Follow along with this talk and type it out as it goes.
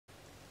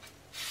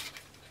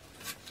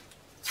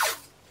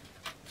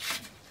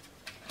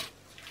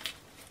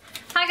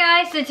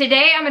guys, so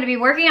today I'm going to be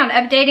working on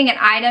updating an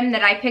item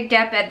that I picked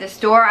up at the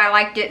store. I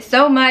liked it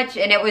so much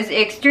and it was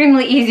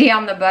extremely easy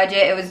on the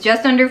budget. It was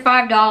just under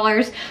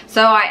 $5,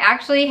 so I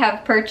actually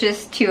have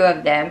purchased 2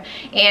 of them.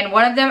 And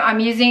one of them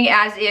I'm using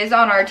as is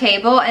on our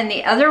table, and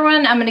the other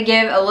one I'm going to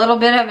give a little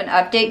bit of an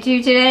update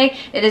to today.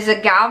 It is a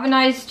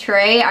galvanized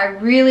tray. I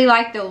really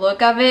like the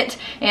look of it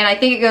and I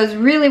think it goes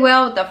really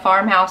well with the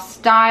farmhouse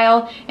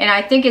style, and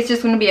I think it's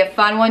just going to be a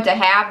fun one to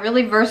have,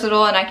 really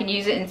versatile, and I can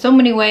use it in so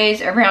many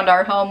ways around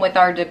our home with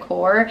our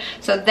decor.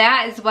 So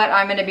that is what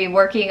I'm going to be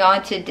working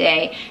on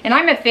today. And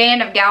I'm a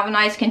fan of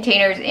galvanized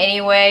containers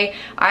anyway.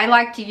 I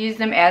like to use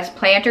them as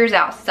planters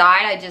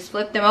outside. I just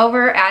flip them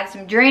over, add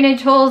some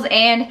drainage holes,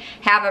 and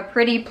have a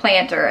pretty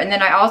planter. And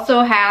then I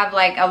also have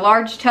like a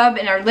large tub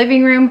in our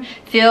living room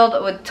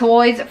filled with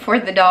toys for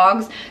the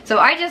dogs. So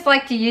I just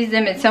like to use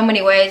them in so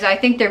many ways. I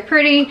think they're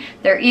pretty,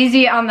 they're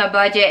easy on the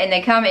budget, and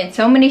they come in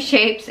so many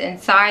shapes and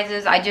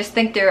sizes. I just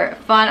think they're a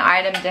fun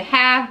item to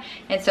have.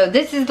 And so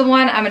this is the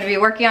one I'm going to be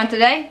working on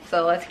today,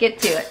 so let's get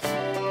to it.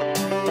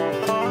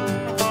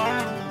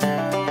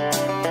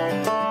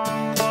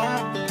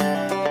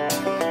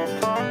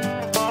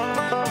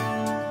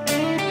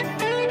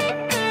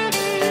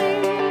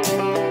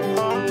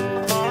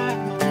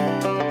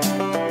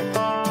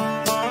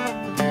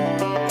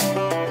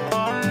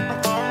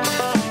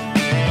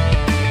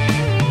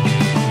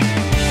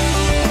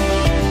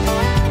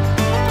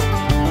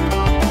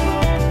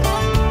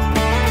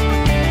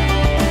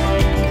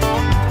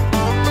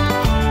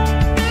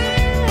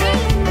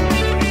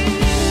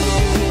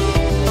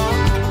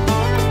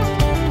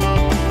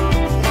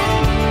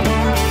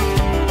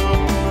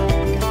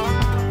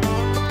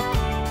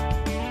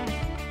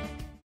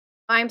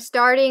 I'm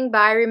starting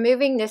by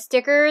removing the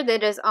sticker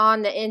that is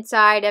on the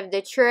inside of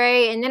the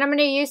tray, and then I'm going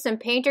to use some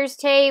painter's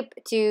tape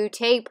to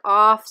tape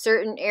off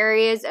certain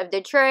areas of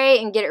the tray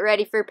and get it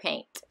ready for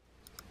paint.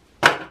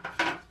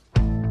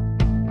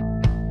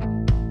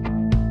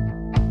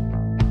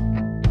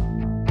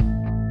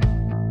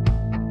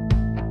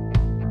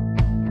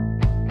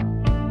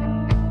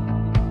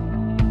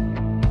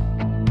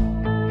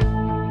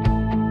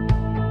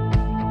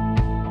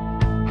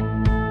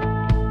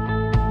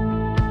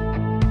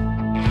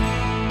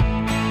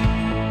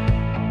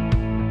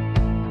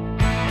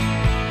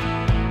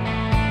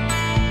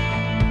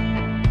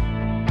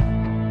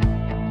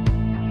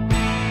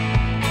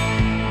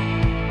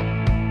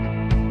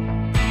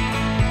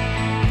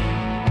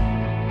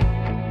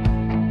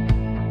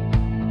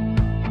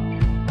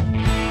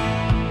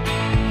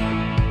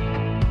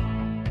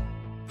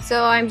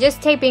 So I'm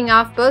just taping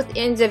off both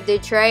ends of the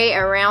tray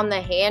around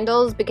the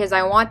handles because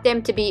I want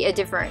them to be a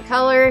different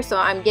color, so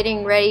I'm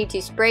getting ready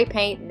to spray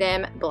paint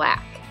them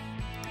black.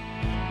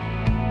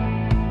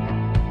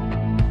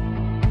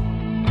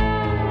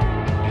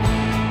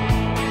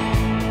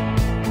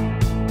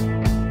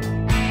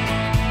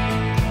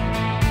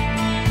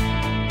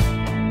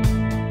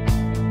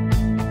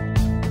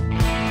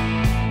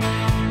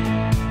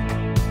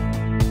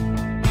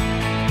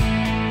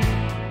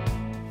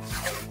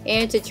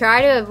 And to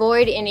try to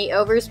avoid any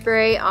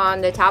overspray on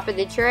the top of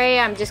the tray,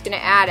 I'm just going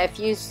to add a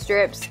few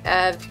strips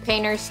of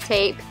painter's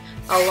tape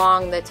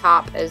along the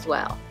top as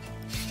well.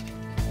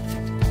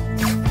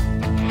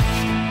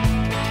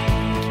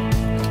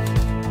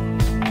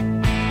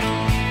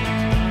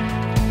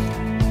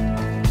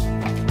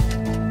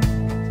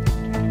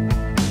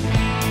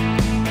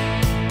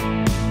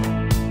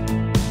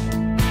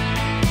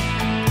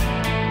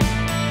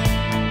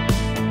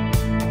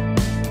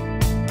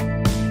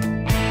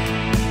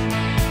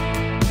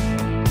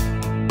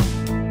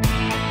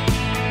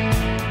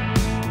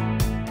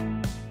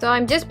 So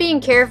I'm just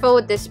being careful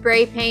with the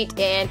spray paint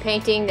and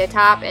painting the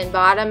top and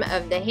bottom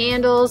of the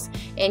handles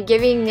and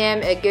giving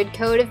them a good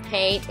coat of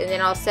paint, and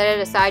then I'll set it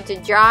aside to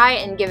dry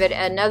and give it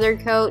another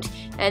coat,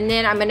 and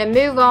then I'm going to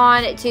move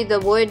on to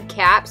the wood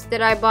caps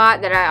that I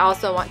bought that I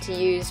also want to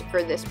use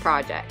for this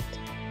project.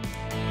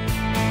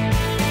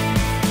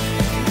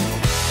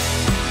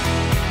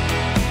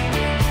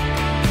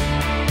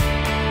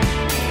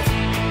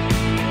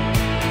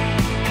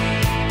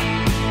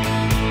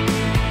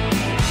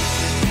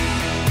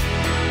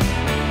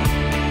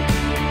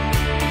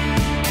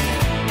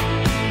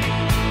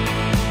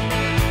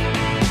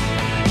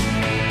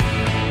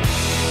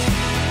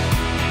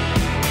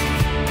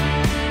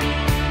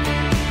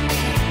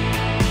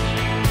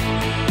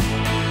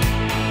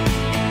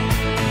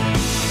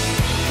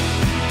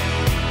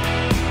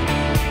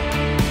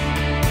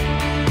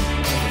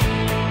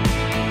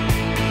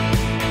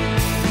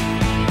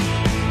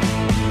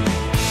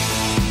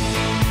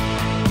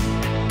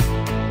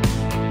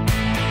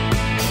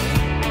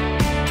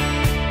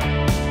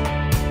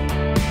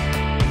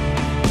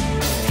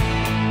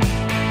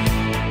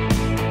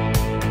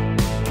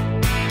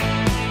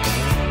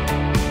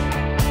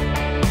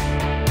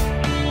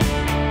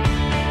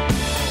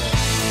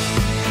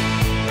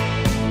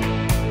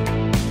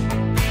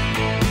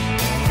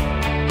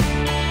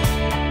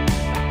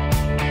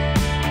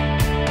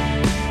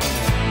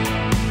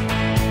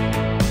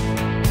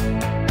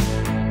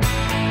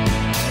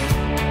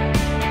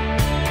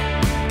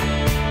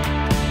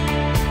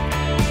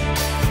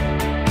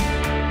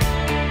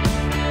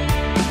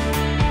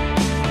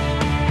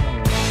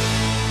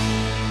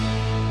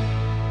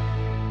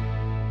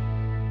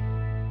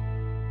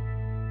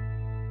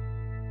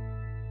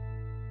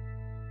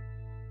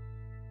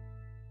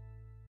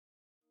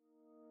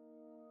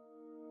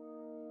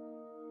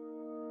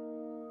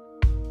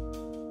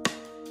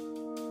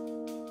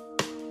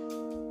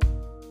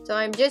 So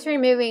I'm just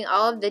removing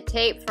all of the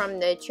tape from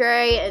the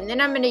tray, and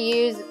then I'm going to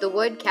use the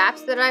wood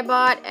caps that I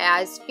bought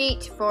as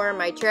feet for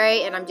my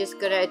tray, and I'm just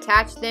going to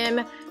attach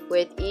them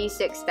with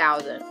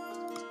E6000.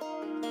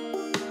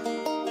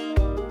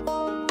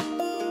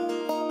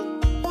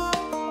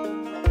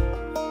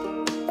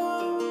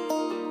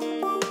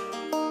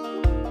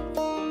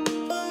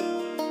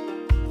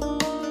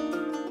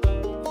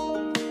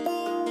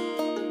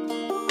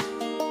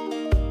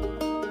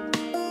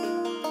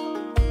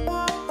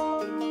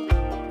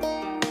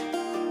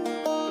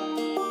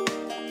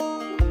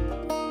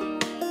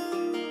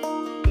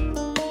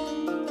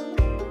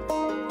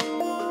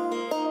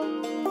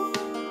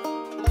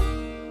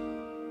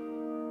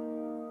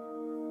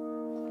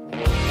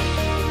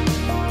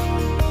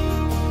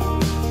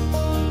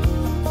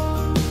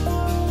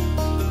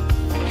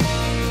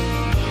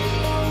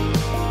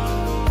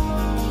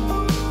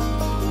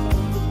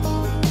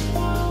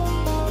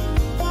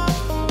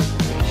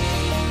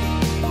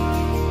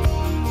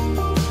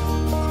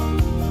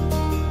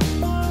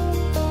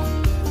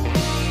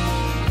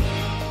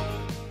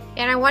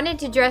 And I wanted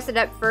to dress it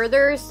up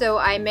further, so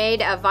I made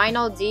a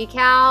vinyl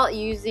decal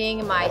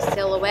using my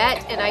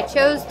silhouette, and I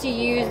chose to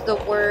use the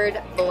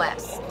word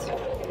blessed.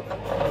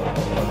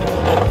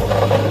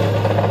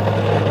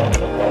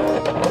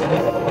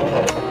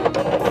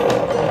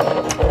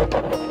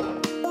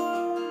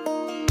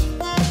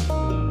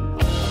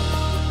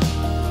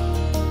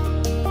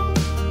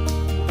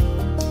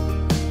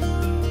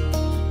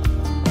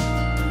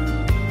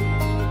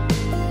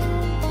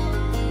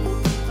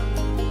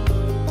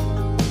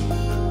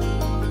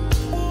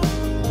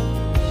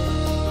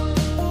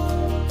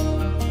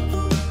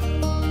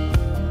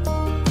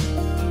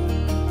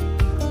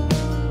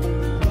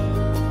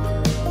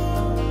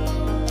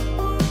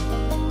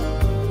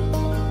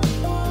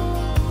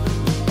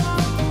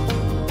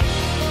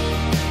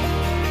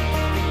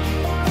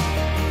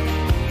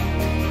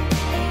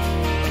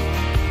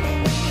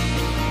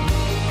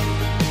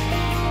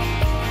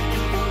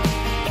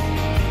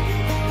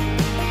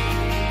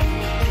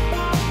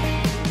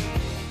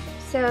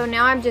 So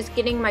now I'm just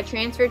getting my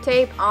transfer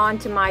tape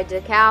onto my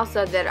decal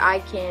so that I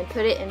can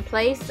put it in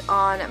place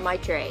on my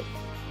tray.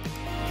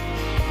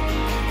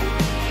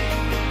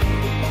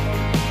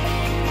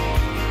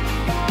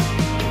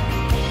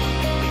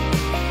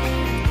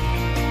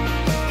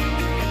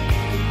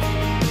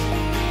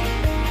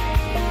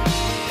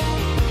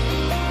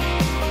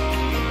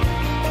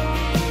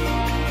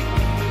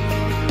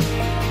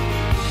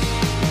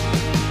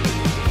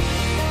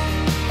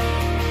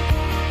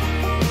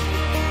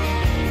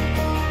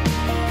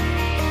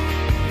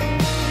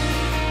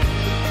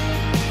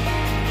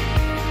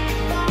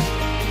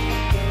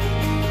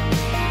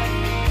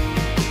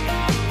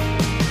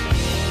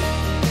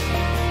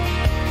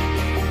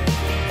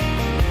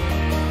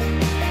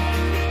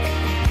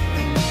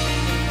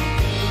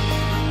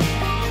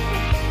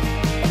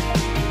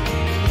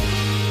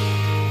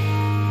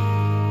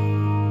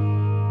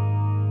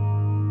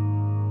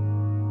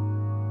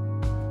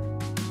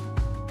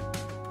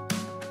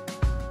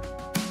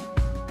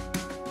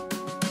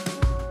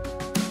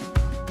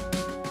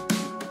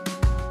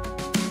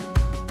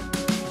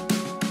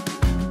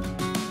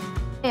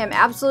 I am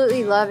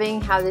absolutely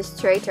loving how this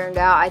tray turned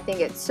out. I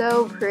think it's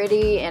so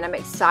pretty, and I'm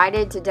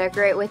excited to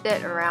decorate with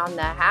it around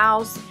the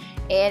house.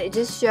 And it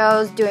just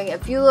shows doing a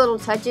few little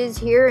touches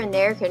here and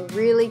there can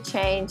really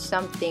change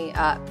something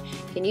up.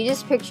 Can you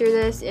just picture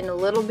this in a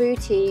little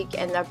boutique,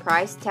 and the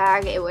price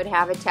tag it would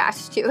have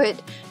attached to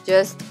it?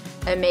 Just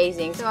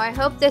amazing. So I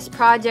hope this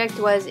project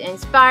was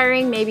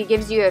inspiring, maybe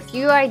gives you a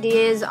few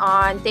ideas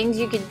on things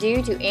you could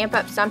do to amp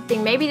up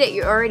something maybe that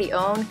you already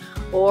own,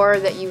 or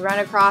that you run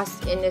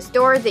across in the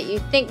store that you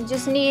think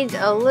just needs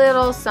a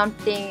little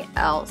something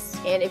else.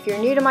 And if you're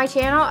new to my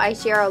channel, I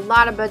share a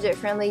lot of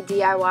budget-friendly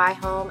DIY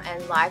home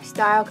and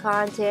lifestyle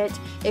content.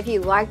 If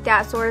you like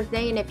that sort of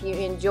thing, and if you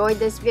enjoyed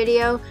this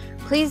video,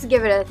 please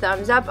give it a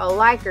thumbs up, a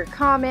like, or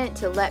comment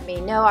to let me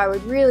know. I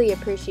would really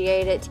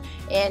appreciate it.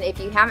 And if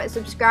you haven't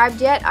subscribed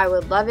yet, I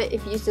would love it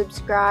if you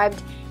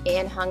subscribed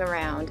and hung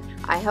around.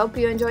 I hope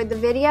you enjoyed the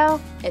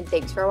video, and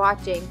thanks for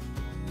watching.